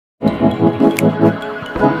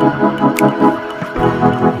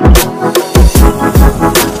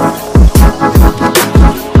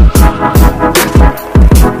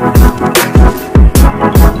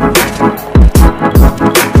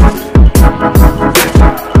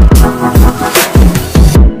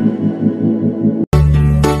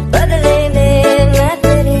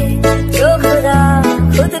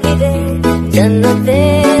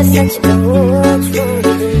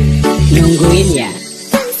Nungguin ya.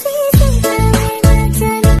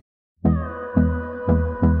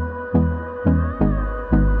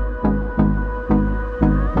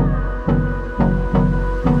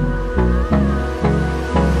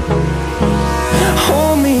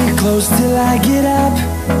 Hold me close till I get up.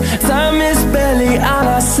 Time is barely on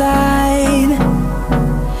our side.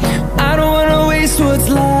 I don't wanna waste what's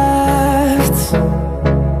left.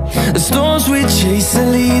 The storms we chase are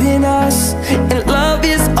leading us, and love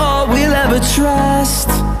is all we'll ever trust.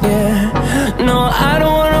 Yeah, no, I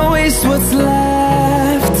don't wanna waste what's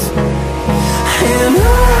left. And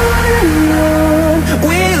on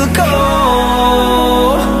we'll go,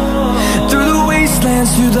 through the wastelands,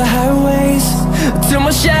 through the highways, till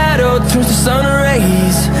my shadow turns to sun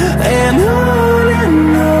rays. And on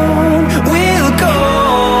we'll go,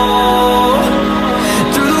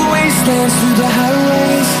 through the wastelands, through the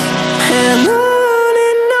highways, and on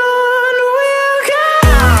we'll go.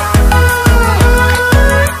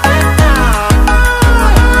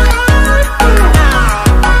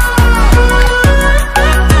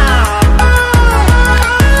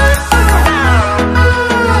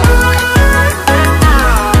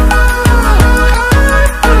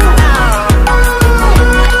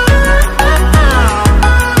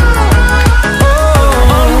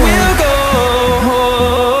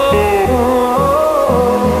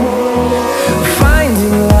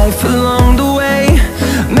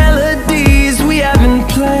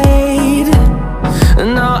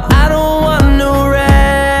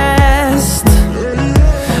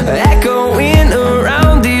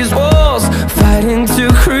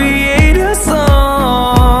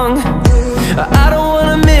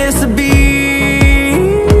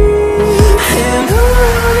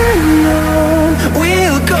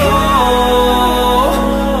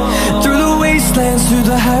 Through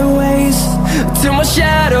the highways, till my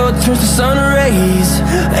shadow turns to sun rays.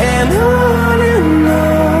 And on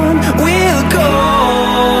we'll go,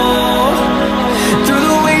 through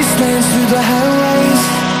the wastelands, through the highways,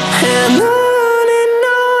 and on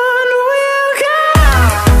we'll go.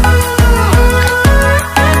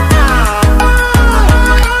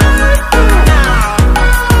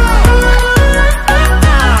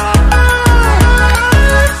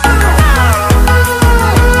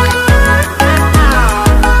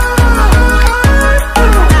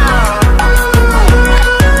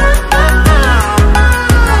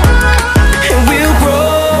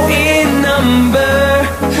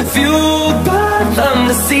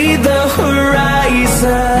 See the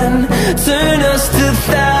horizon, turn us to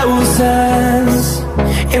thousands,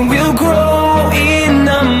 and we'll grow in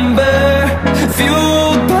number,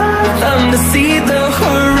 fueled by them to see the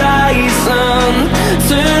horizon,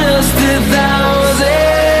 turn us to thousands,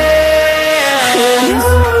 and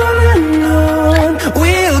on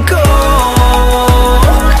we'll go,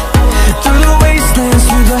 through the wastelands,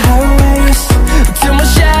 through the highways, till my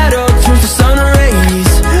shadow turns to sun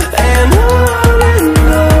rays. And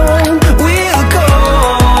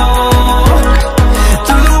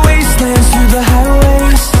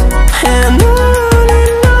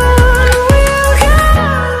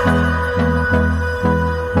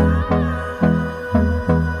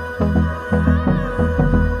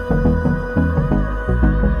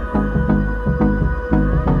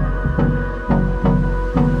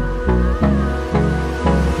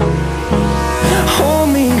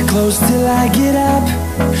close till I get up.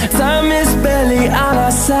 Time is barely on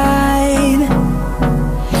our side.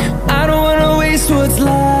 I don't wanna waste what's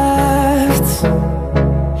left.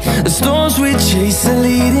 The storms we chase are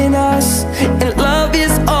leading us, and love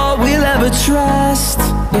is all we'll ever trust.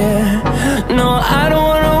 Yeah, no, I don't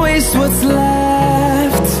wanna waste what's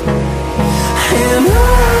left. And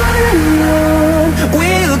on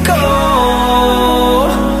we'll go,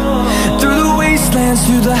 through the wastelands,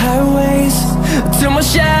 through the highways, till my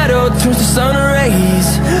shadow turns to sun rays.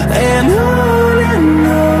 And on